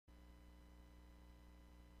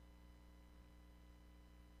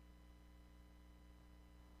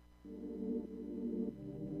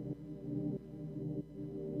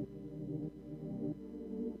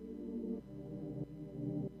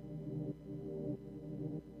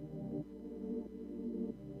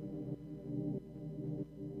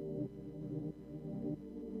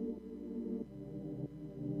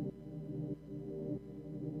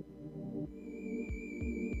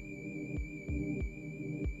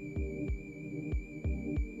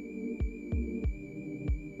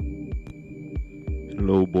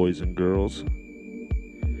Hello, boys and girls.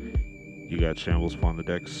 You got Shambles upon the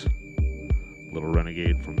decks. Little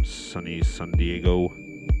Renegade from sunny San Diego.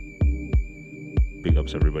 Big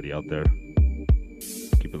ups everybody out there.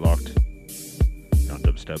 Keep it locked. You're on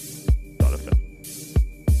Dubstep.fm.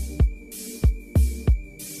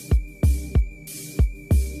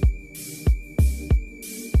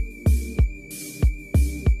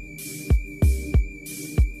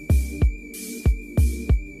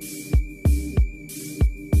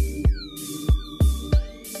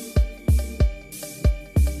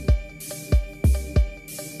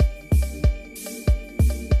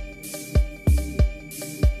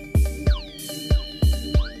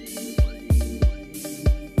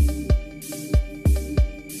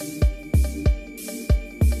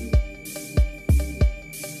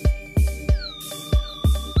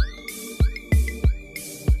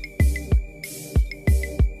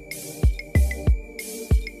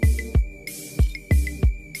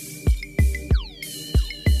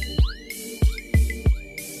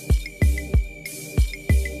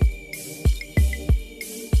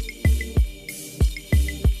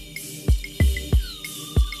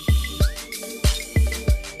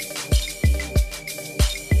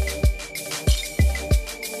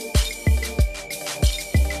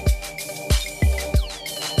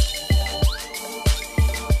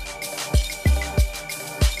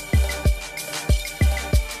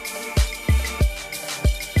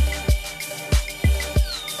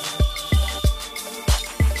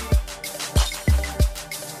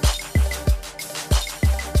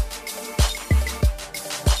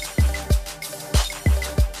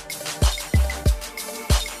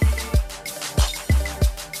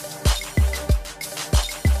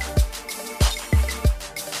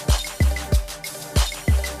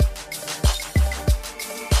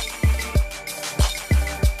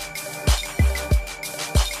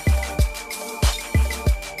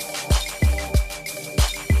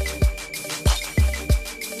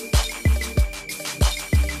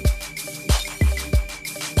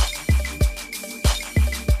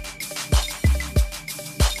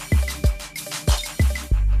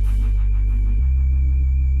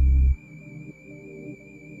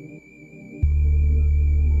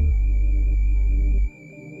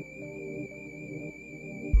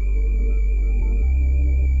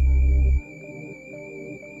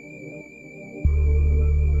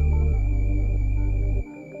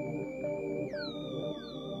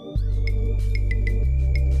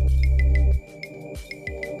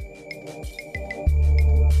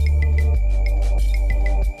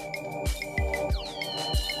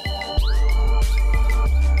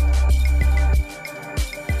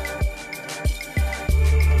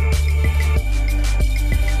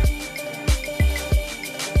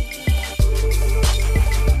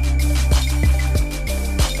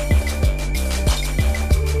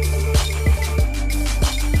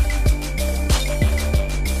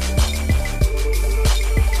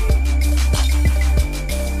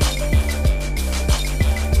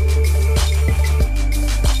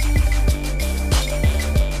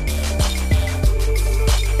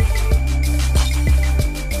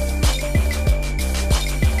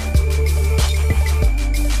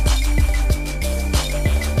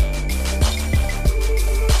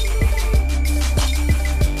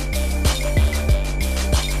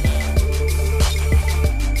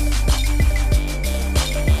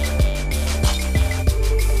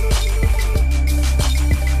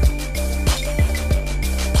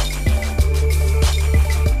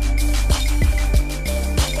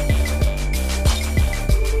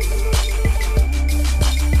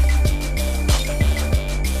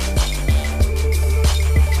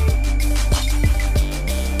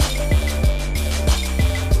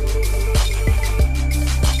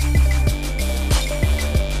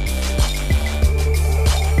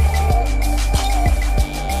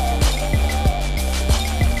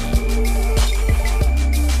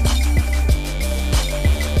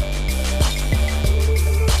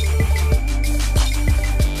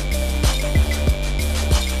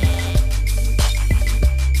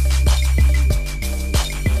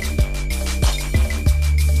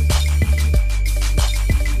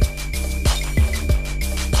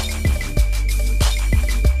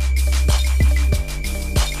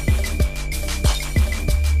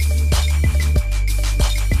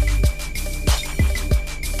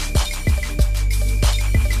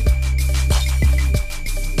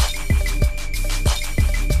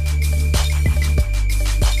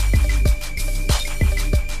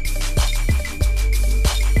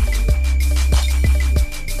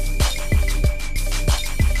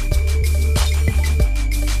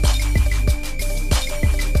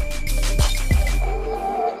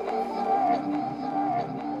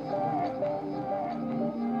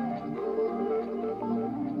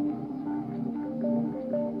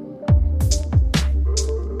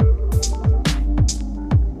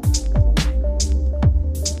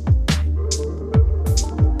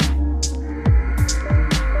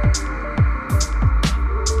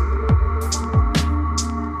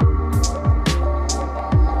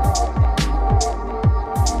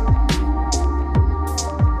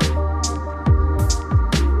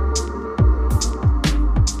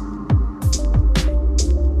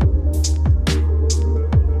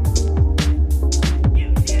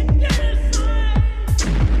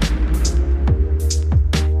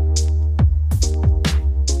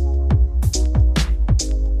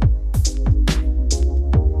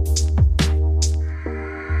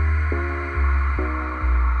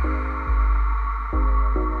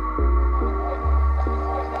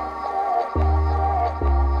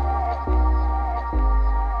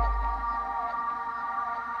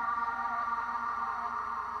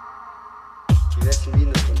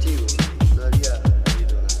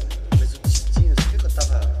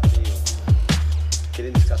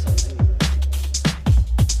 querendo ficar sozinho.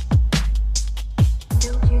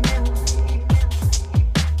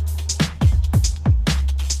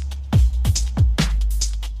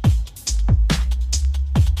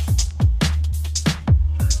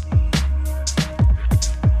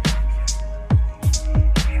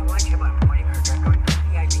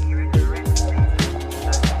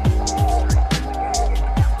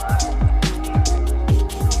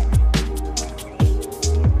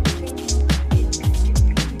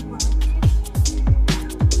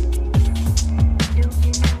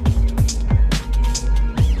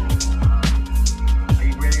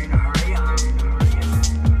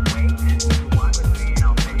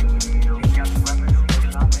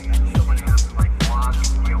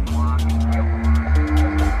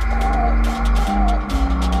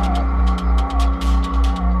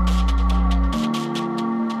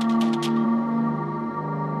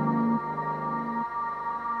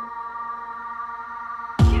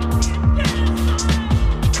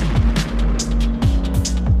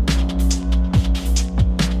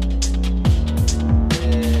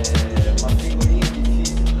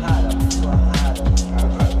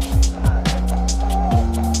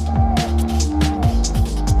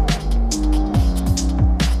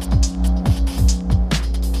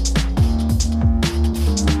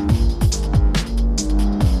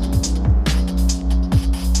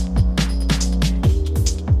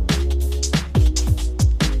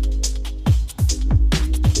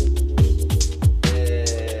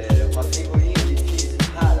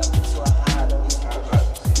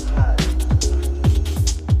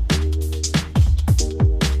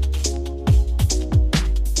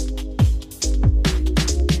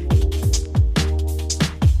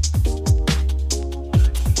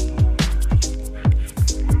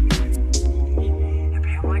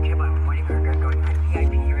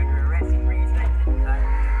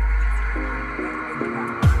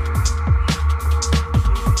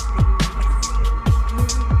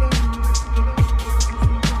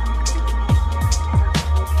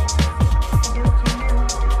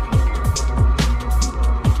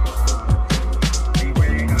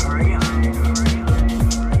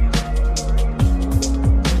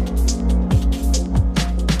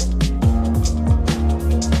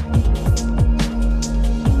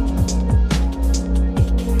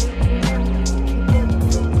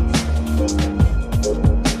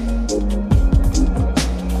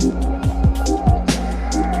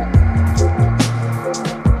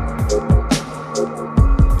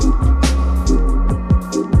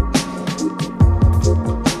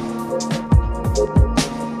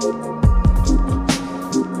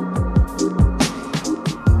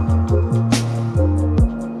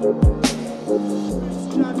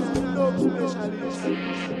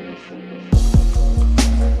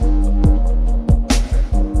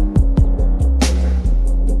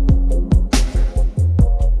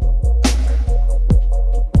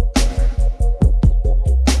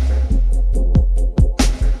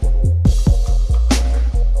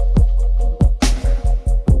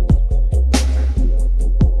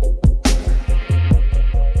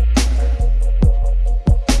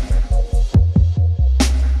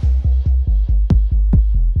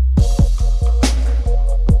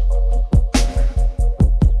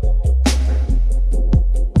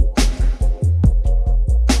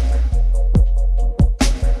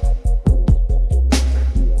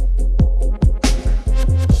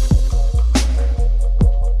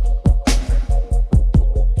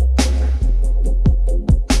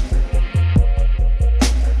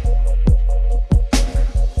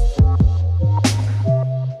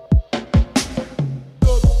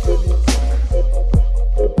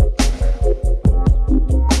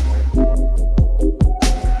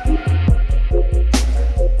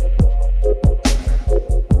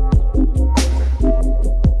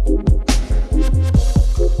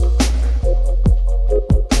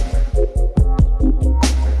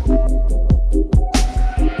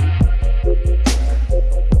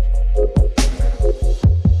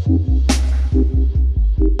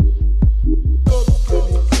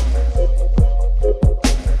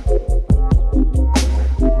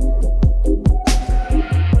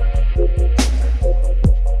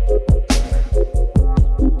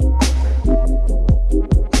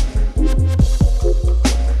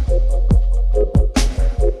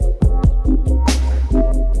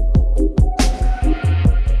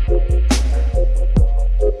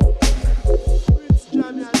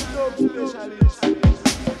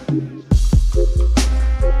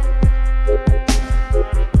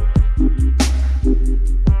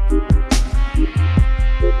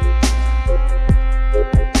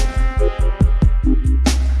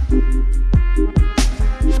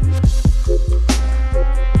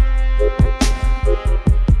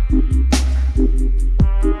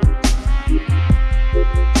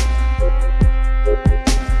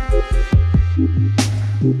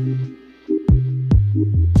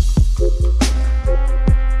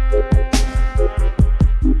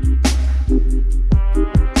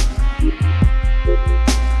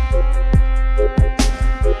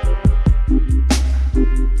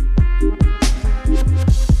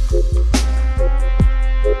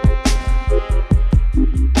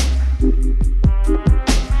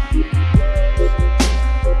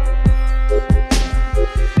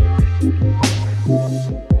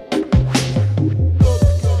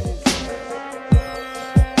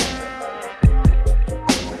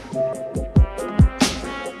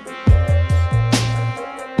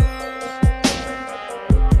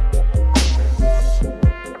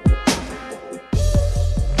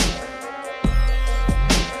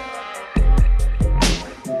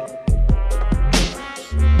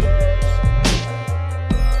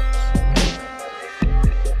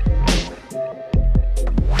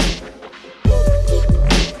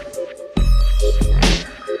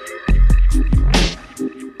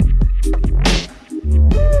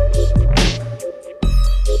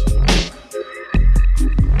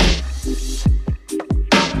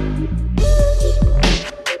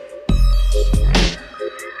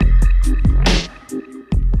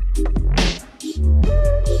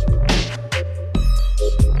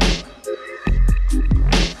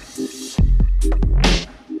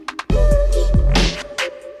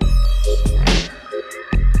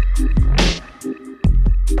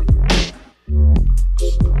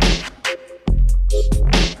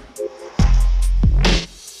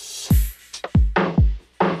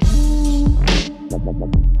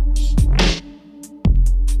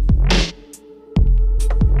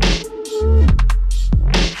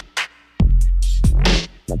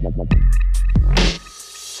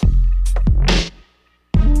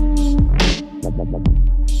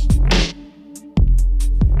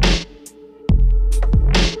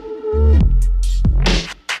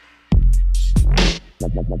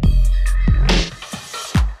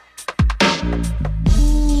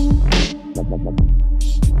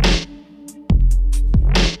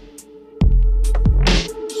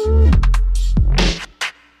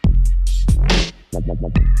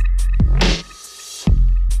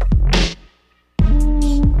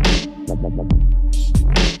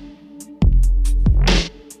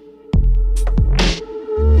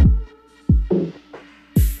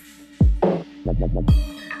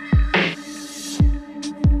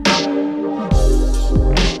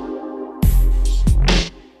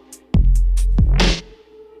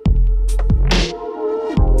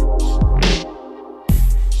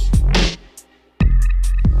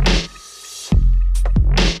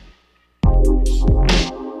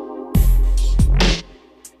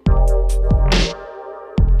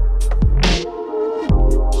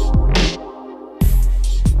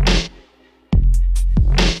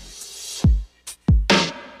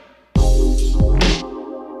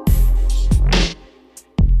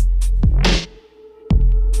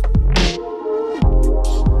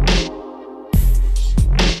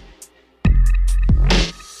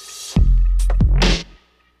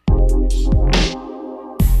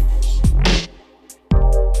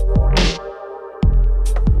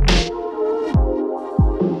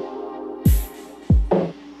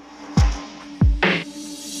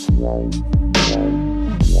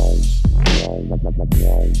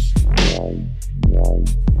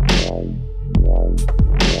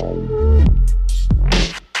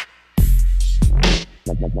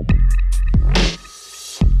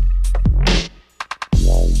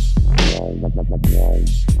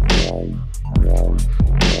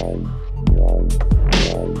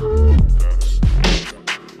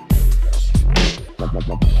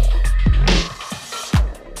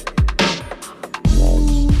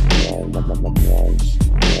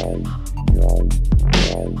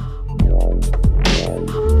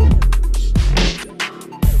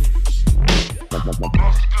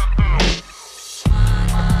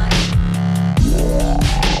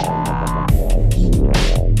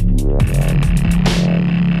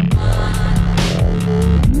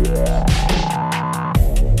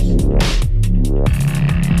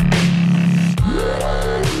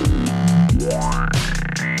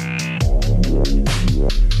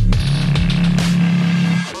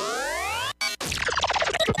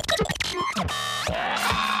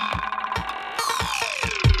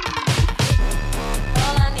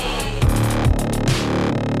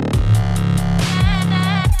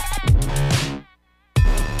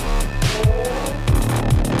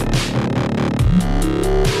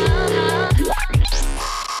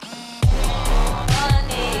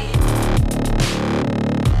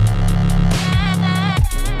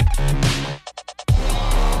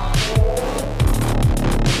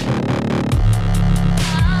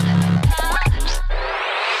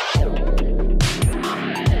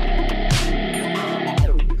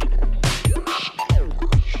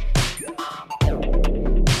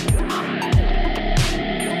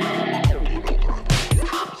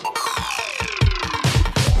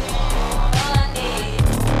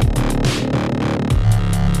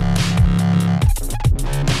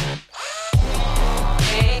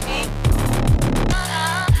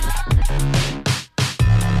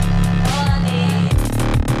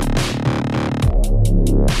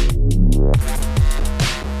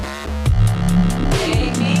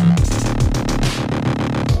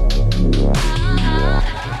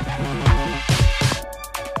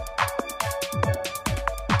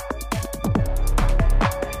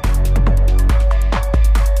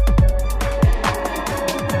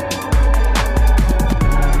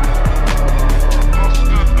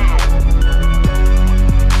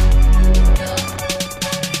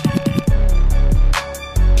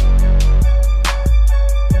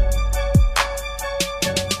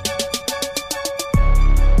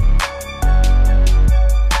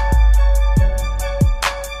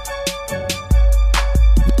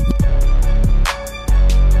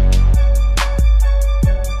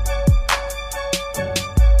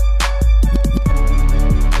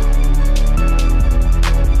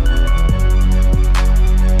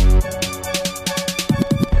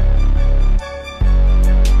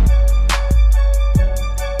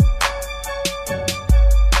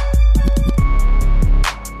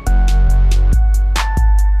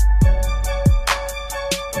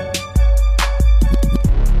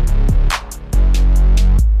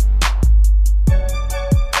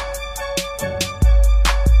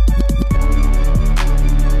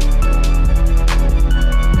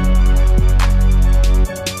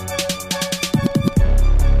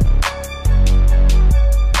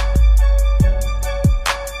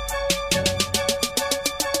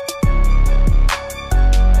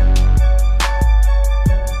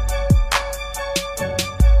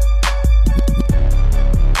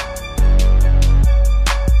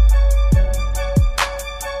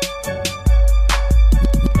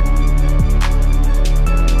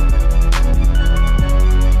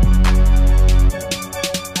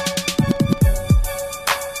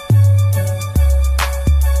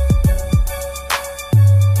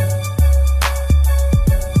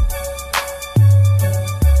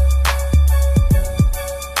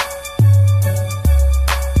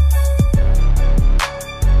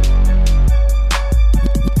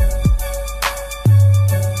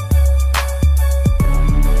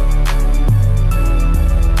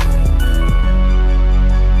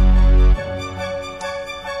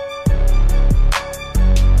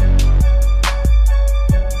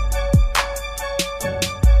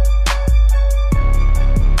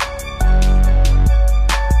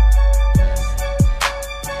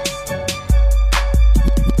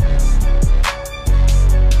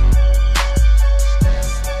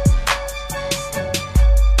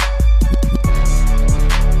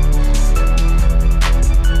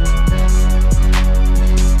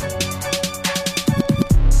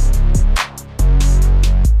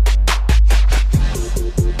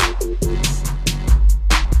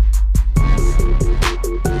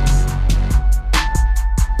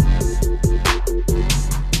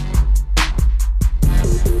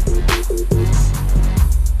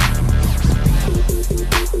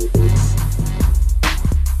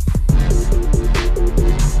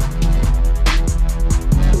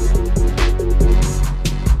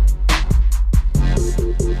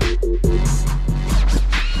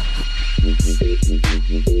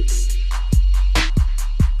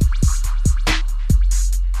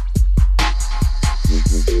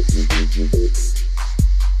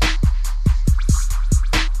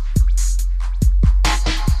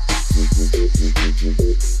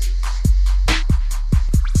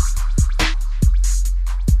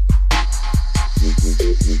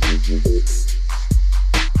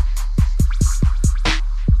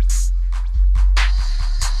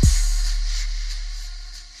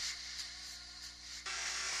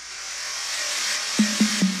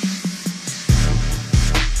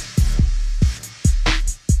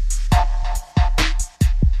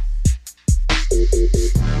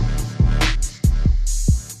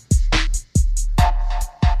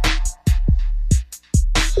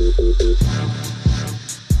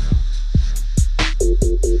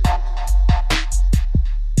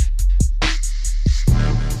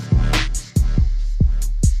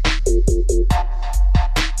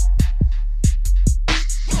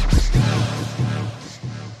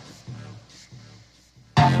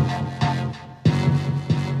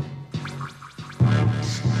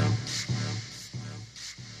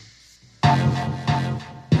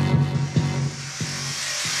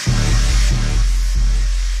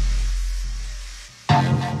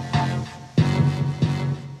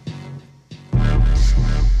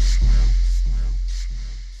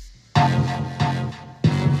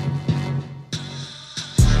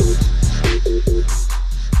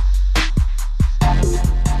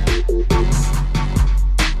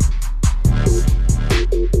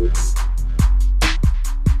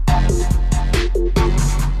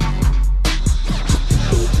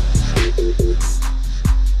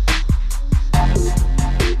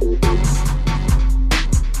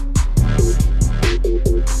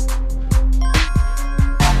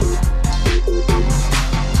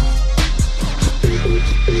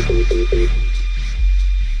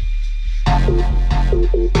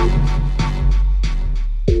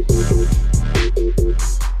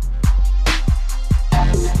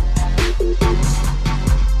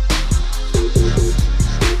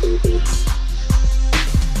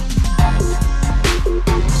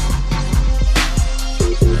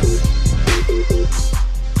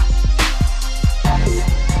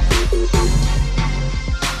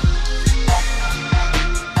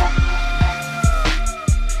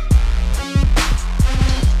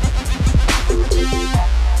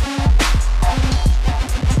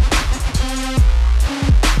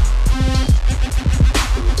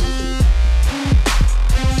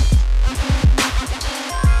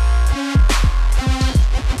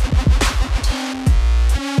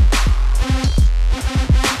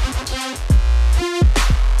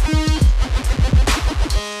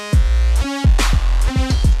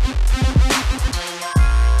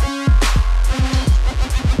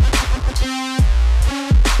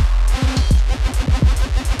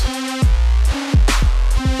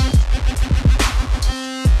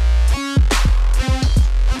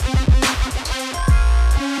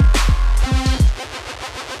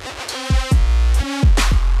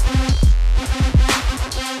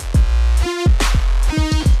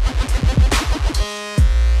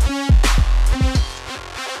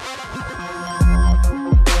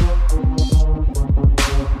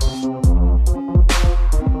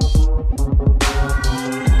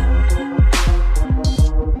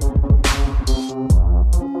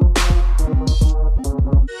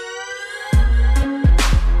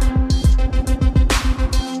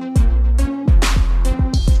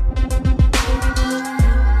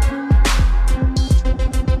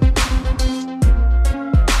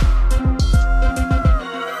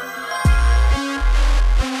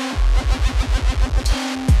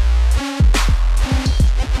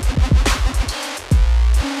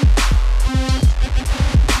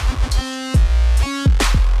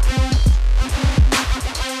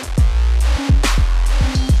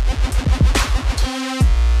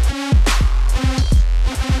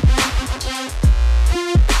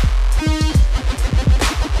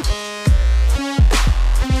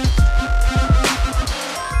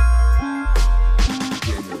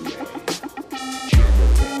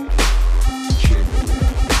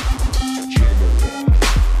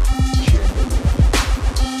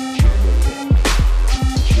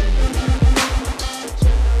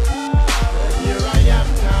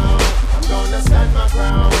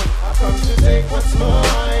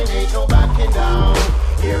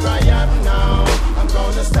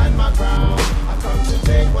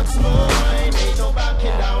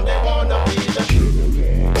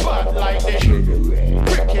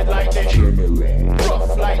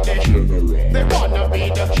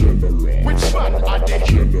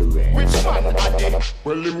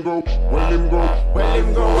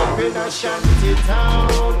 shanty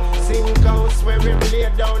town. Sing house where we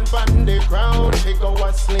lay down on the ground. We go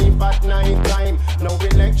asleep at night time. No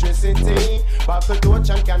electricity, buckle torch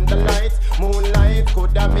and candlelight. Moonlight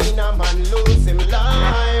could have mean a man lose him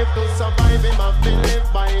life. To survive him have to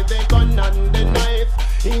live by the gun and the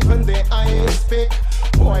knife. Even the ice pick.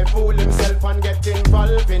 Boy fool himself and get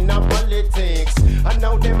involved in a politics. And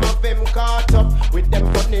now them have him caught up with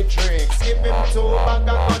them funny tricks. Give him 2 bag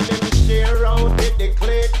of gun, him share out with the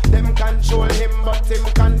clique. Them control him but him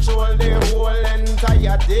control the whole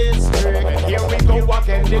entire district. And here we go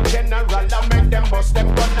again, the general I make them bust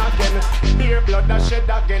them gun again. Beer blood I shed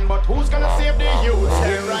again, but who's gonna save the youth?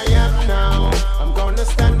 Here I am now, I'm gonna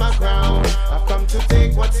stand my ground. I've come to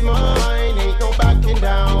take what's mine, ain't no backing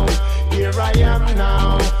down.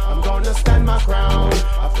 crown.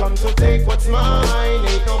 I've come to take what's mine.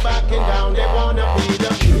 Ain't no backing down. They wanna be the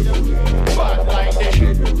bad like this,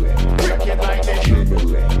 wicked like this,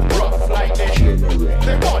 rough like this.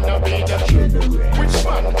 They wanna be the which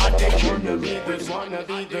one are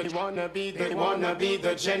they? Wanna be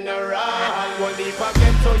the general. Well, if I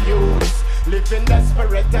get to use, living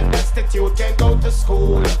desperate and destitute, can't go to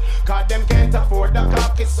school, cause them can't afford the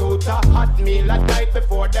khaki suit. A hot meal at night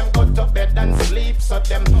before them go to bed and sleep. So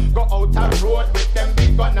them go out a road with them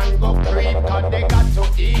big gun and go creep, cause they got to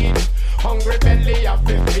eat. Hungry belly have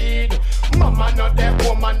to feed. Mama not them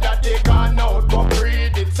woman that they gone out go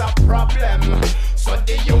breed. It's a problem, so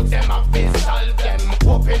the youth them have to solve them.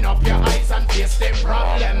 Open up your eyes and face the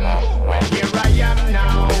problem. Well, here I am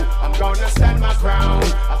now, I'm gonna stand my ground.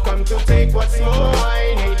 I've come to take what's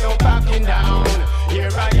mine, ain't no backing down. Here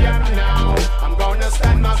I am now, I'm gonna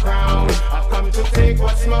stand my ground. I've come to take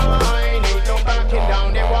what's mine, ain't no backing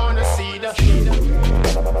down. They wanna see the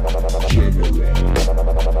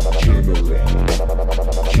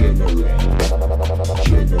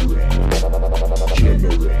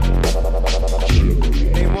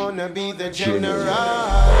they wanna be the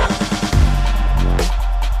general.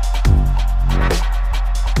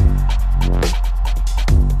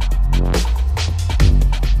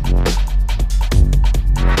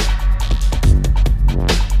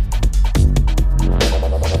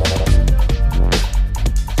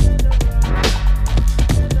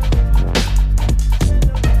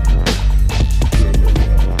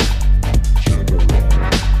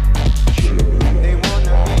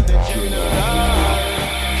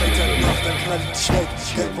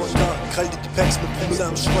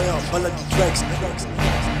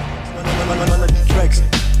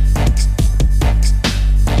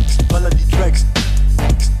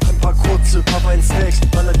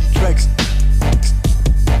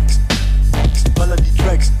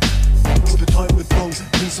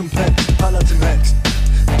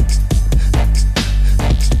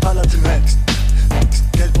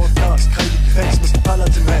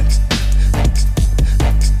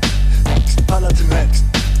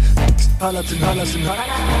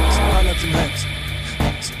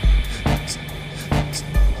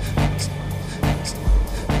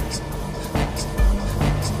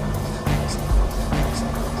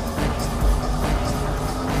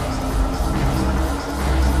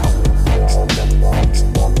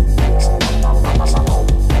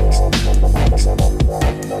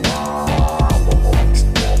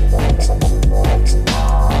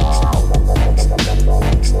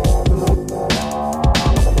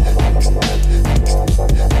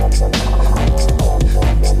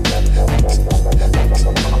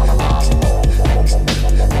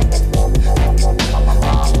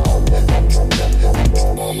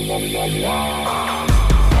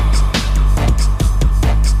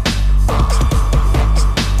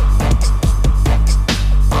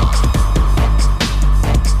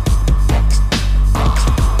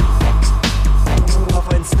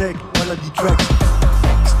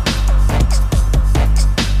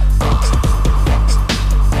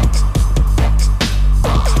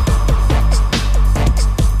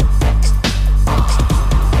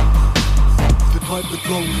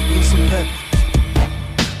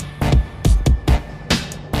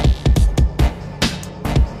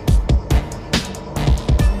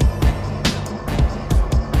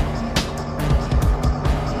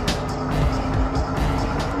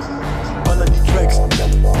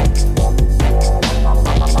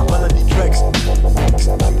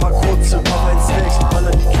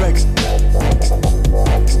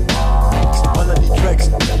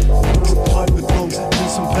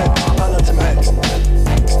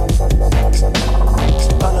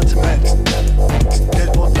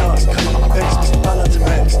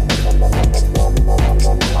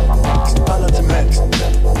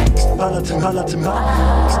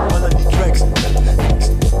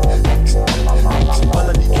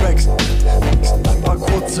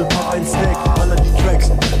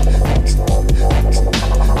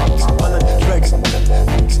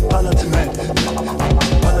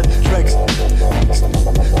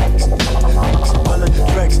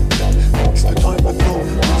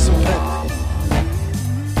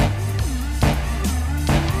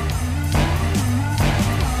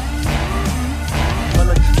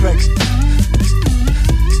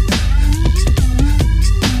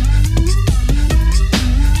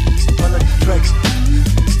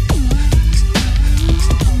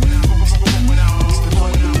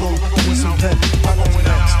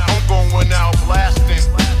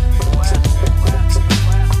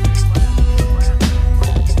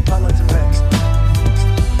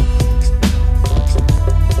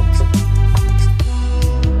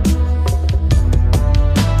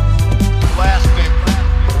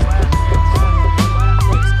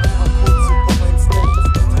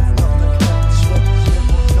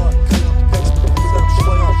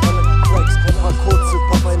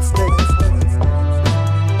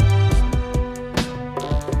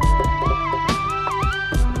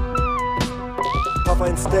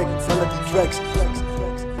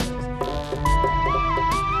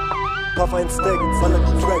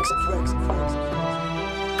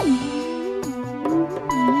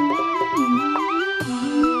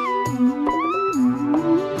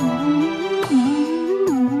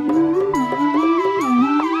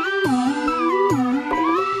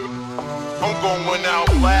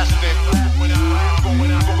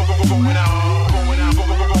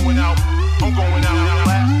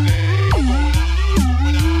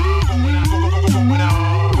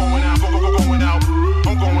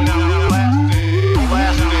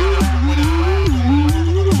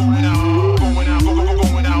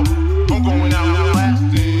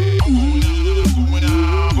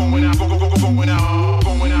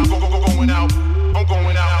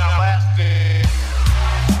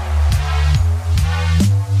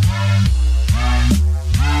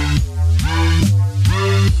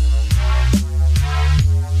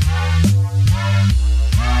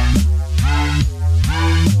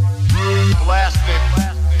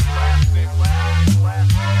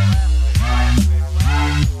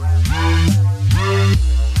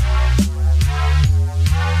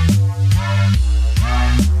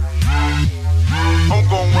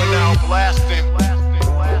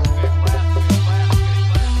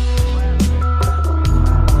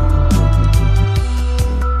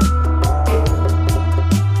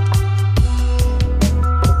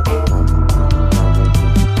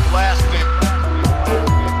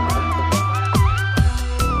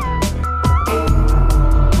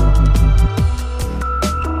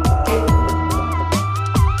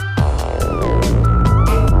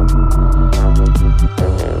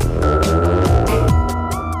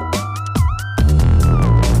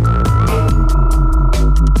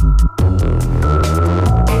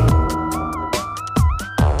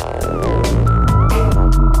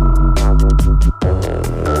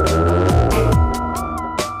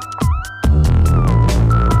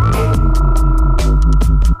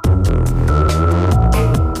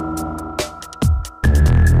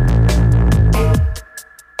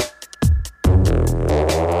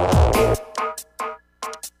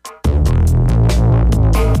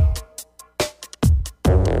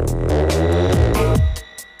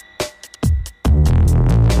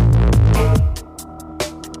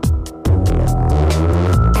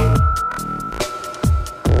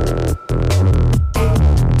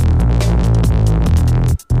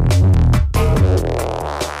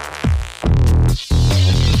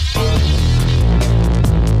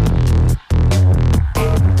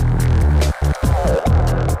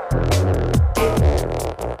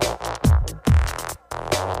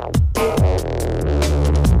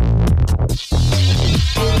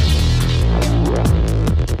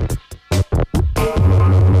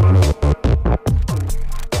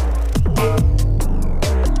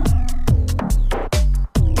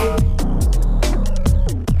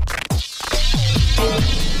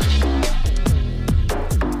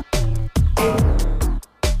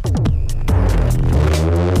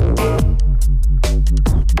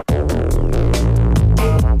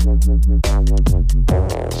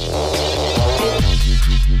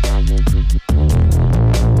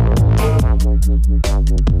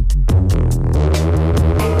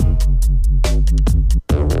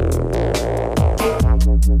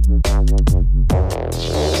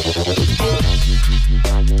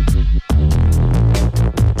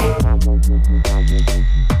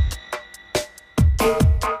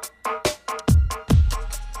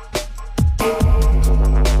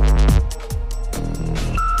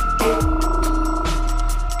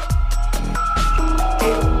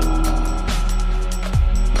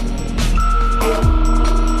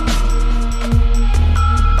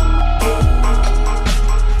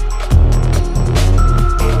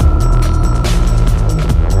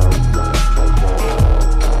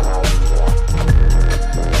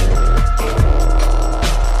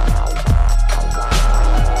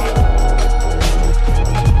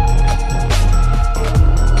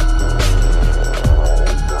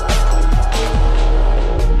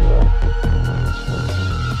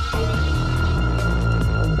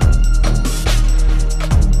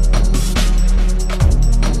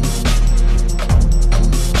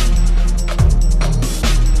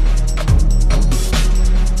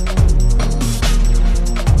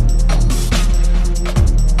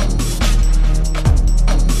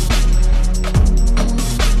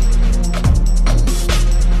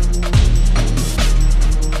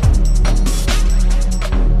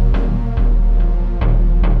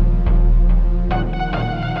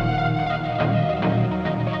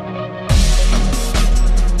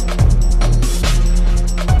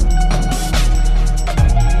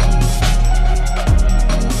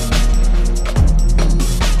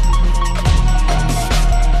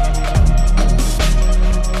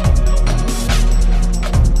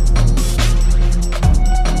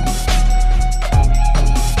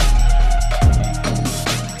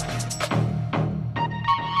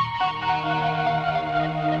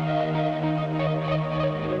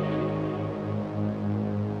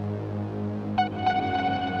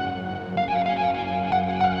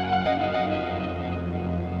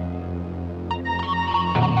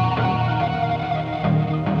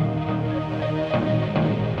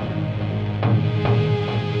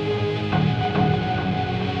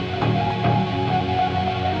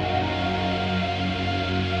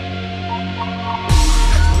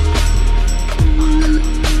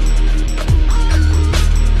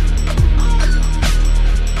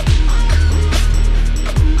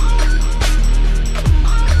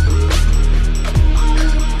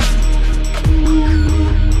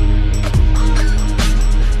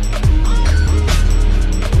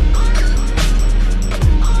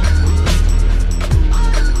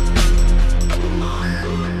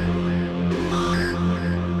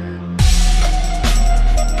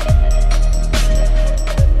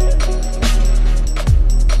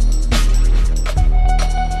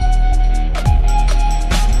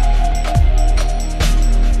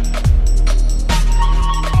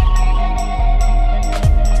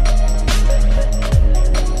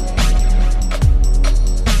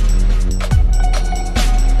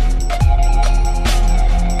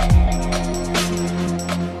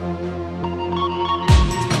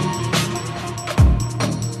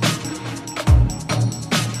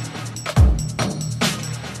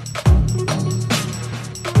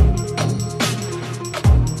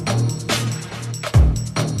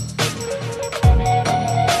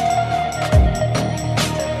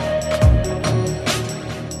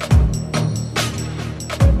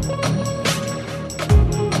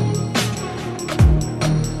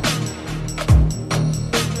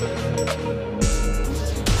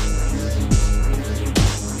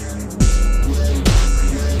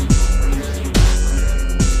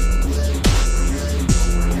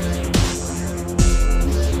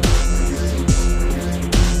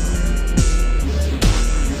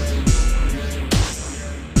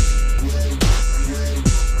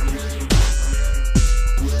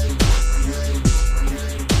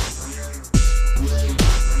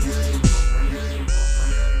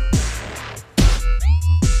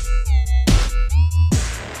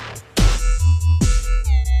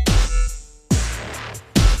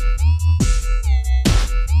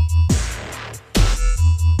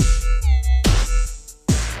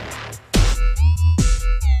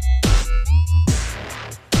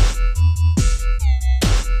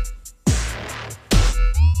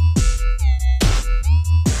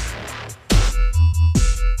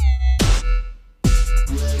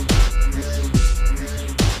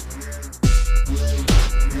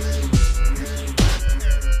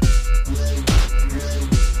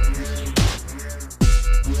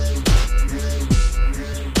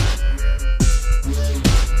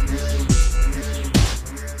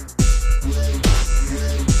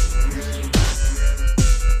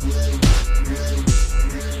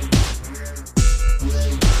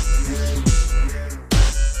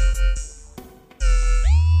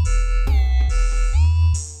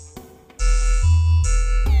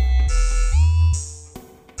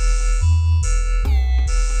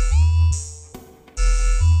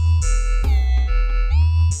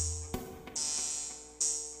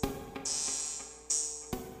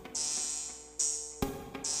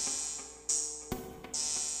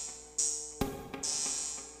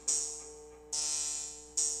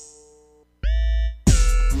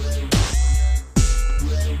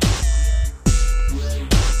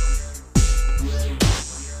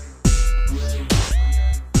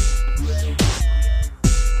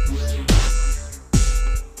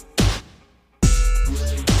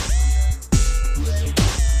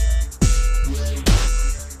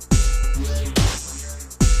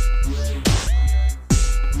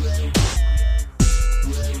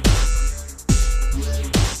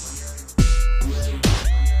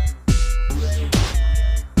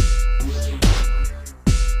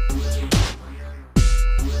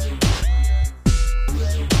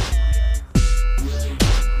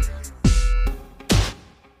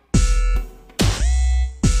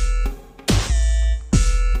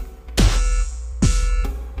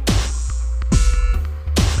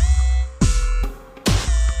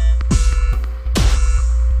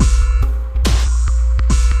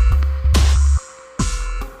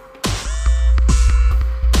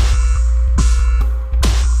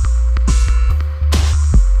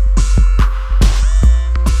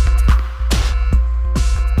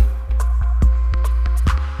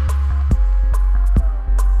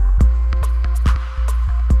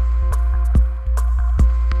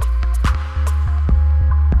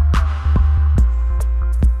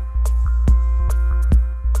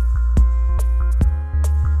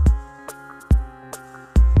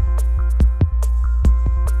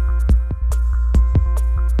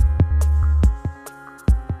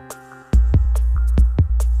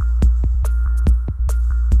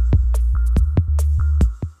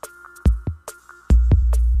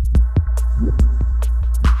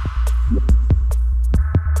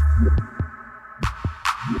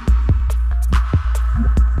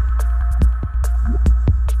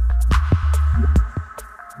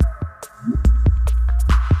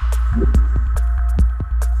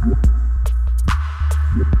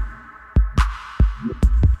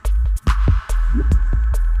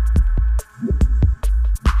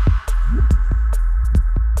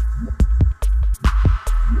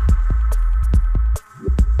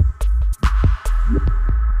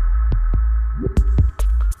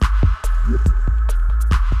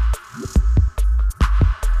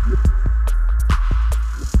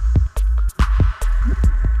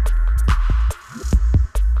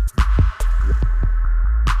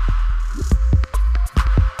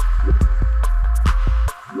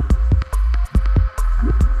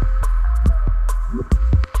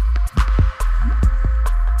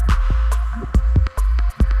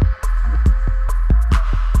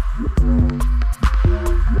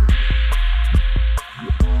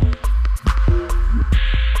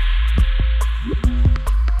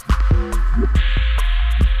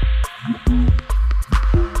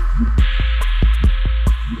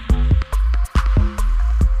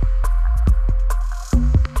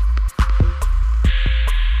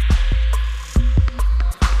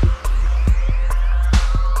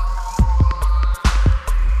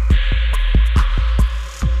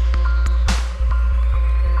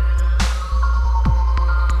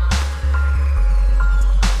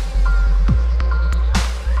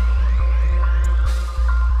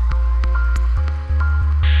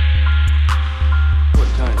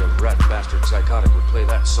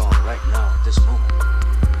 that song right now at this moment.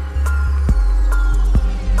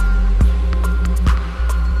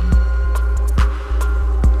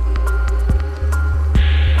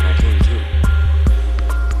 When I came to,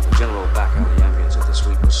 the general back alley ambience of the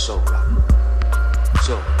suite was so rotten,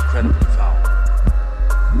 so incredibly foul.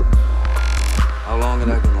 How long had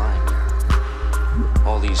I been lying there?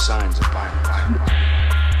 All these signs of violence.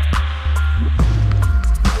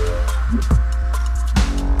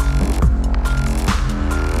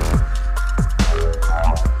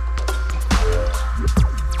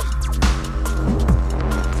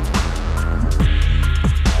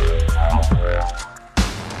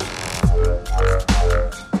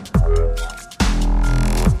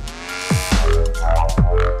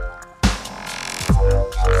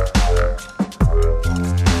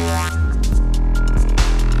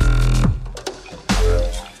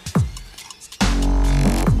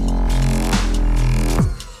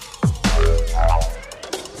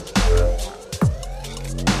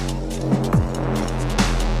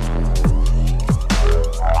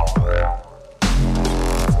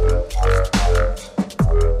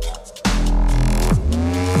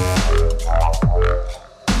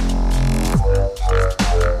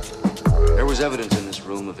 Evidence in this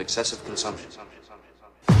room of excessive consumption.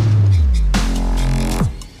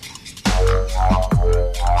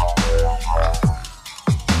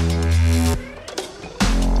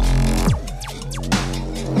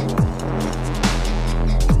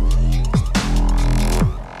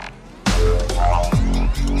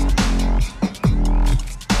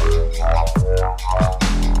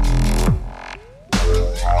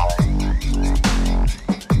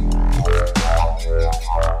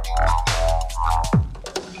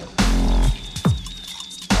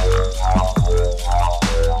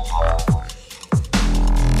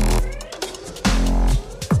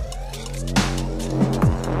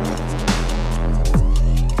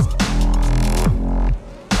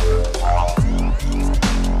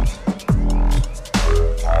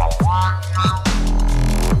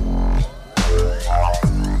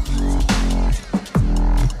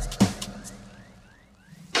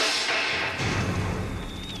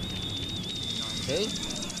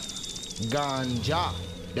 Ganja.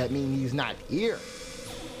 That means he's not here.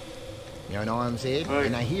 You know what I'm saying? Right.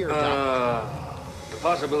 And I hear the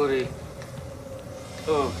possibility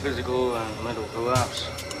of physical and mental collapse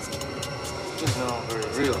is now very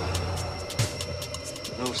real.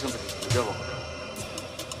 No sympathy for the devil.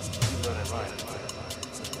 Keep that in mind.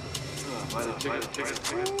 Buy the ticket.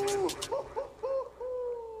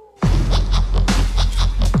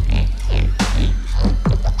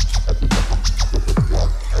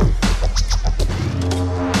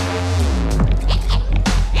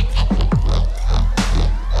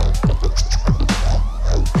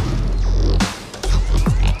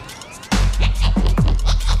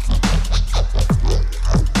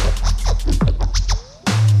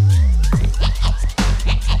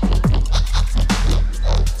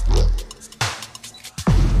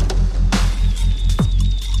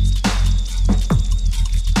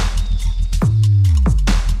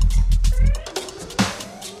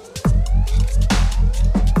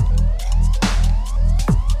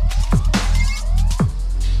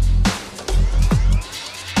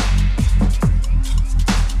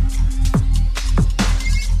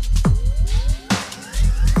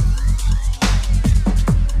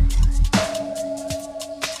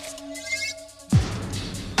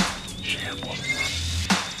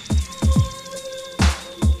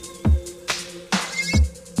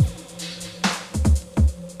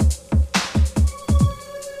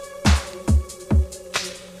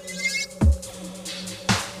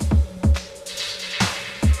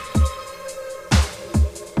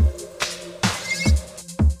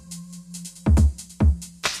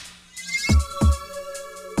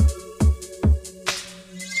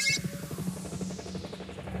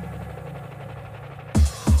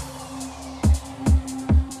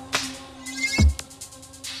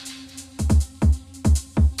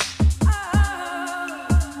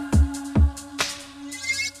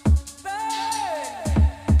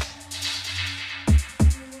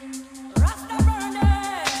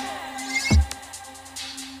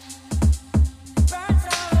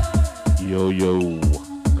 Yo,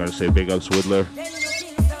 gotta say big ups Whittler.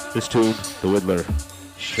 This tune, the Whittler,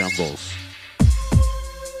 Shambles.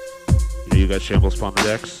 You know you got Shambles upon the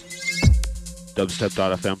decks.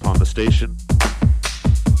 Dubstep.fm upon the station.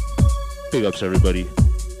 Big ups everybody.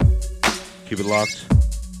 Keep it locked.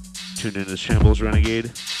 Tune in to Shambles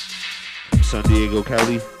Renegade. San Diego,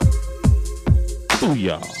 Cali.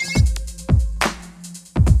 Booyah.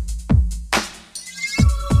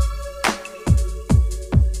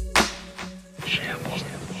 Shambles.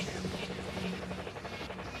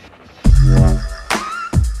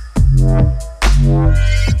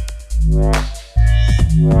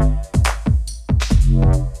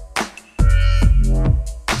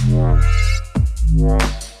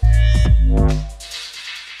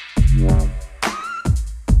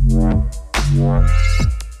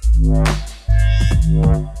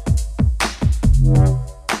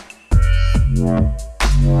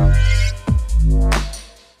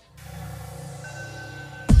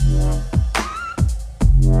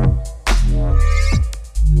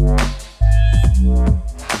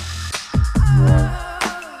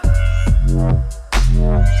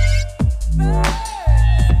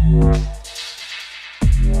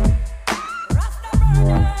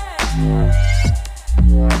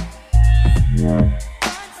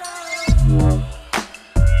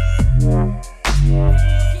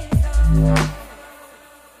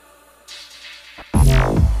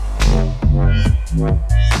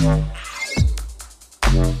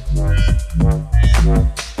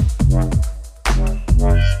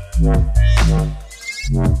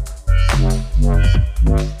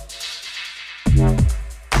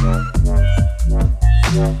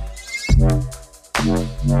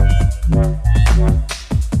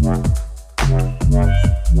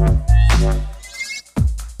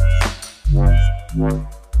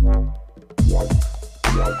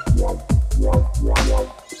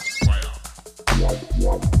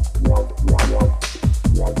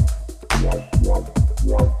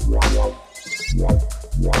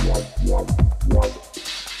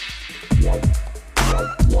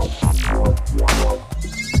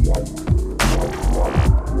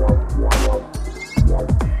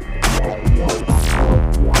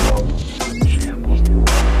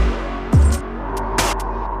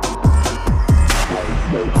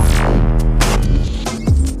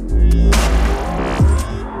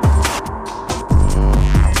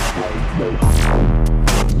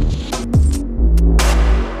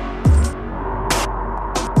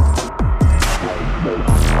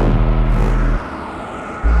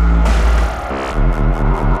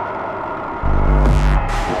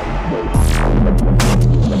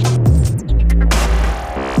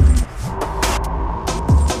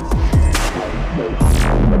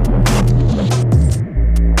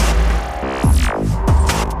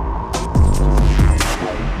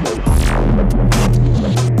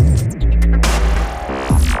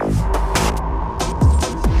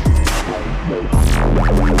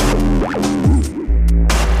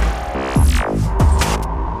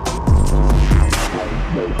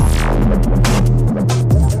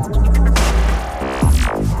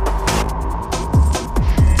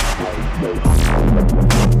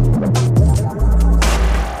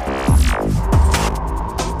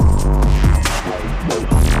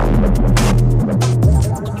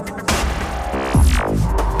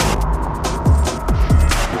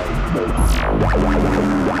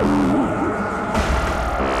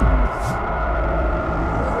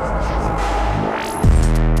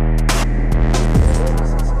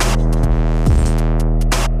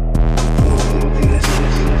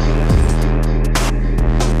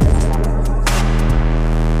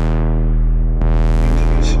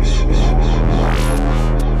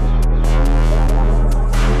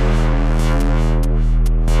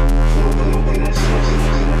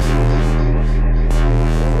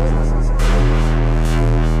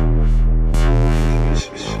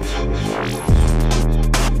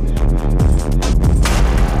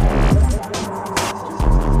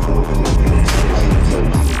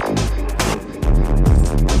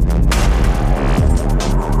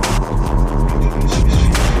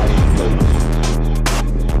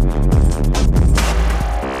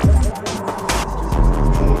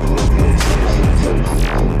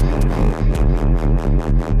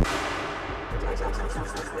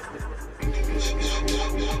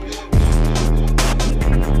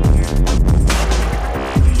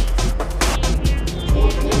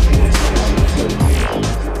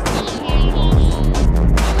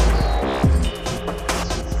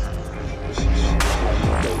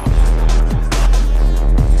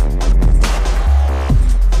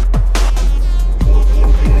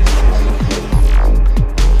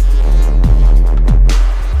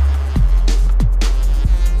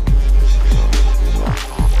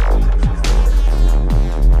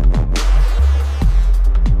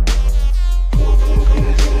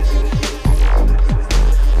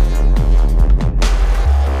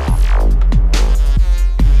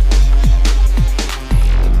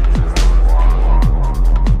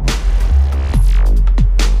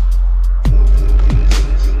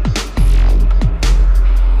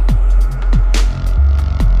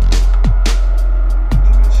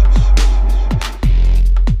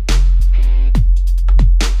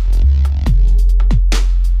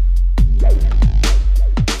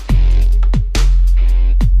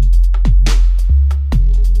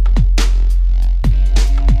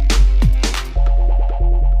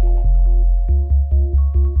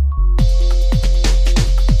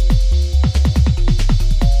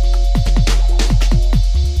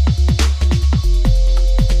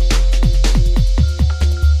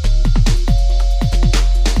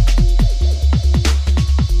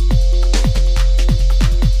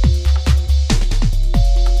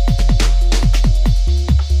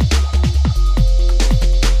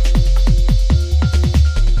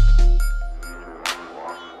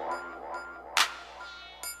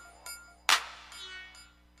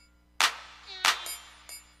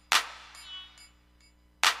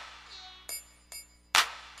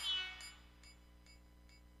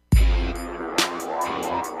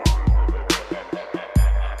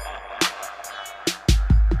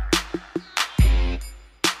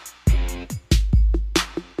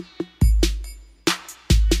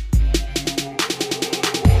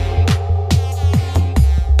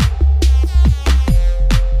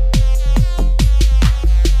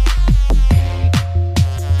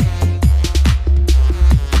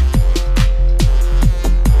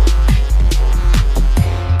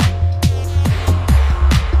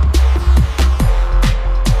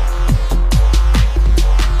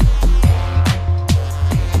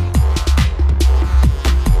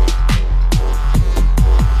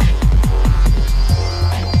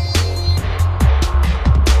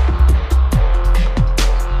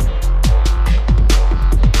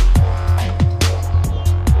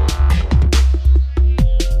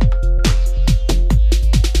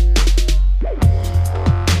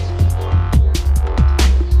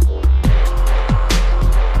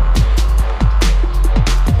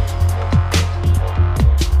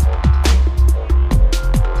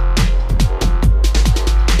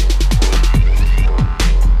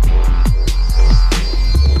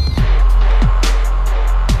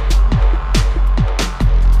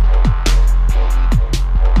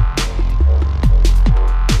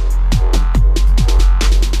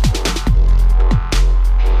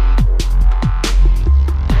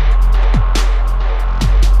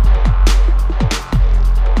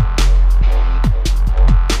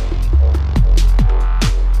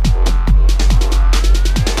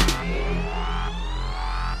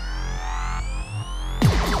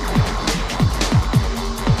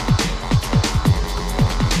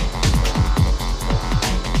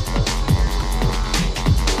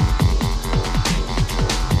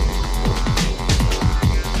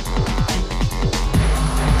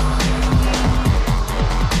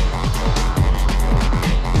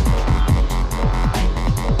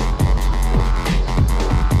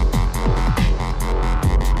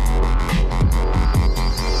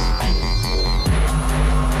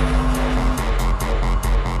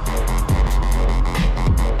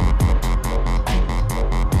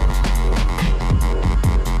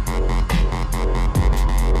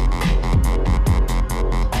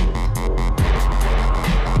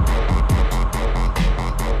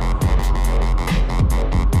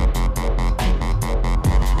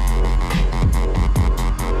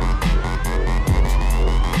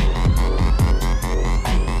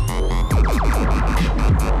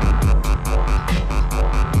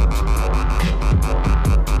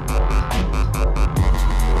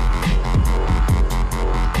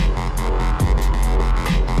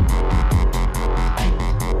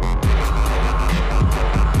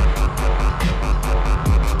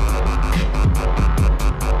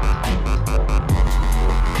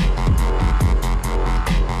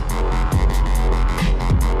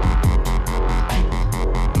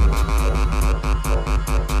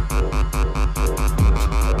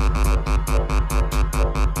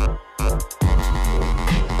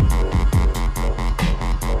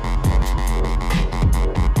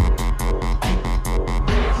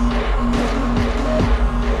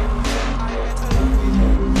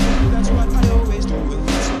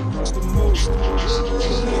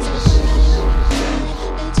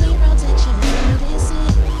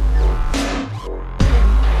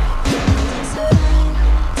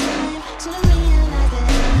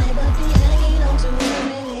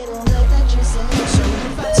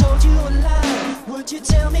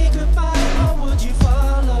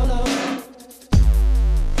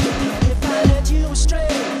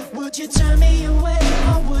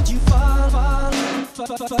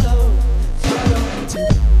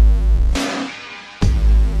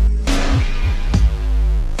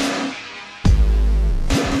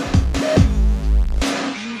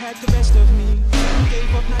 had the best of me,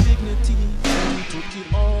 gave up my dignity, and you took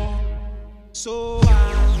it all. So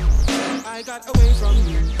I got away from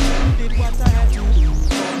you, did what I had to do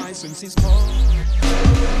for my senses call.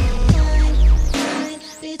 Fine,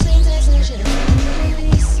 between decision and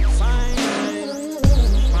release. Fine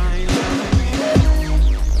line.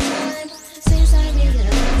 Time, since I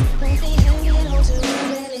realized, won't be hanging on to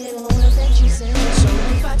every little word that you said. So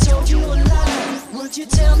if I told you a lie, would you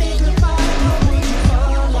tell me goodbye or would you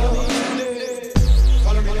follow me?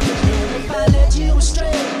 If I led you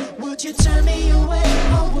astray, would you turn me away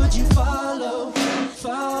or would you follow?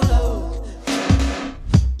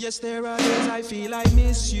 Yes, there are days I feel I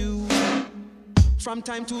miss you. From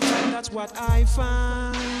time to time, that's what I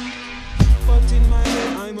find. But in my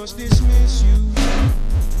head, I must dismiss you.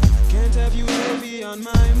 Can't have you heavy on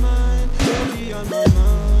my mind, heavy on my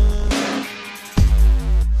mind.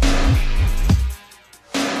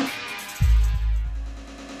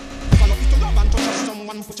 Follow it to love and touch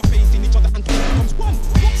someone, put your faith in each other and two becomes one.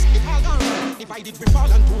 Whoops, it all gone wrong. Divided we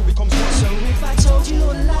fall and two becomes one. So if I told you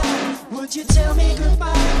a lie, would you tell me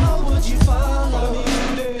goodbye or would you follow?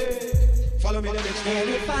 Follow me the next day. And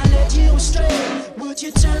if I led you astray, would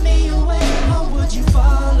you turn me away or would you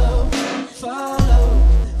follow? So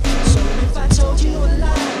if I told you a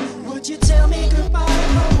lie, would you tell me goodbye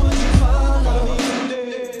or would you follow?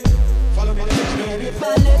 Follow me the next day. And if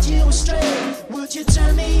I led you astray, would you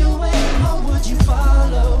turn me away or would you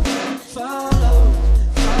follow me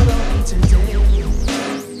today?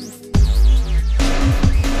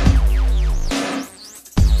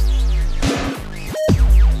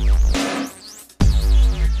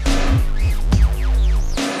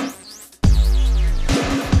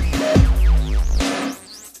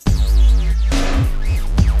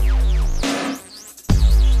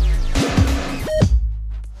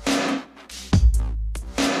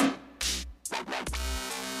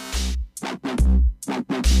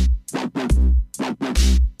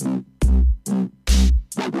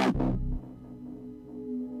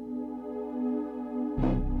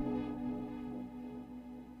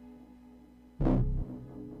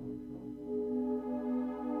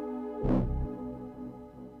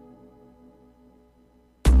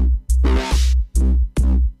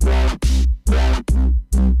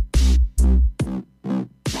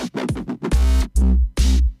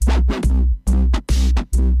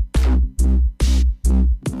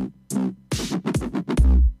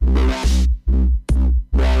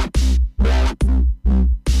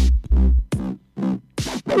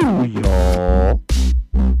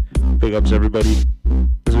 Everybody,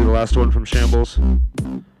 this will be the last one from Shambles.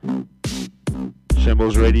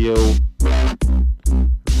 Shambles Radio,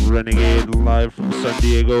 Renegade live from San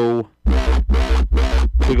Diego.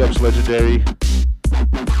 Big ups Legendary.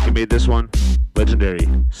 He made this one. Legendary.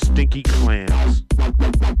 Stinky Clams.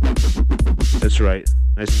 That's right.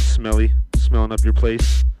 Nice and smelly. Smelling up your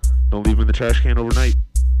place. Don't leave them in the trash can overnight.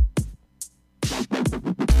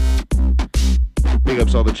 Big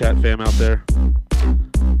ups all the chat fam out there.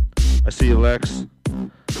 I see you, Lex.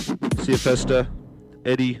 See you, Festa.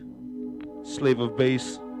 Eddie. Slave of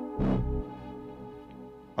Bass.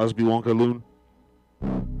 Osby Wonka Loon.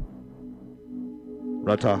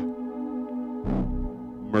 Rata.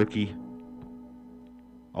 Murky.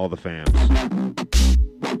 All the fams.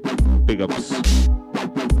 Big ups.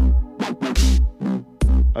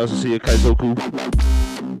 I also see you, Kaizoku.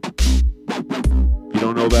 If you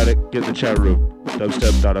don't know about it, get in the chat room.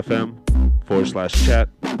 Dubstep.fm/chat.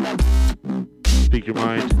 Speak your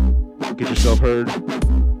mind. Get yourself heard.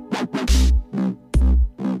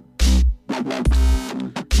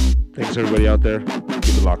 Thanks everybody out there.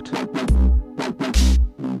 Keep it locked.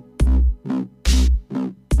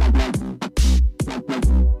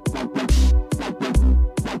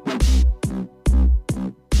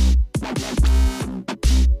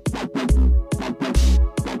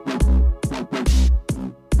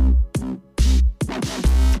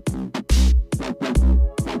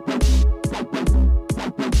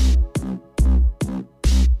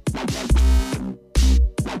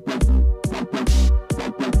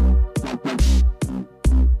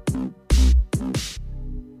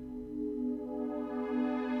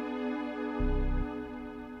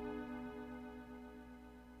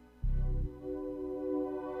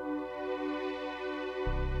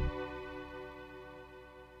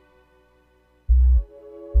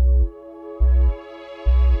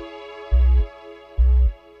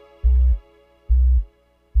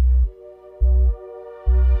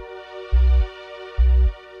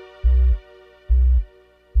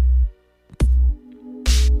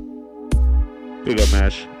 Big up,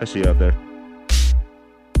 Mash. I see you out there.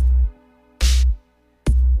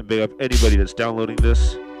 And big up anybody that's downloading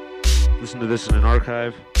this. Listen to this in an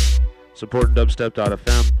archive. Supporting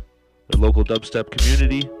dubstep.fm, the local dubstep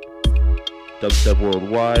community. Dubstep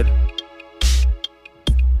worldwide.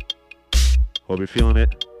 Hope you're feeling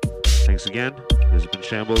it. Thanks again. This has been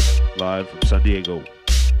Shambles, live from San Diego.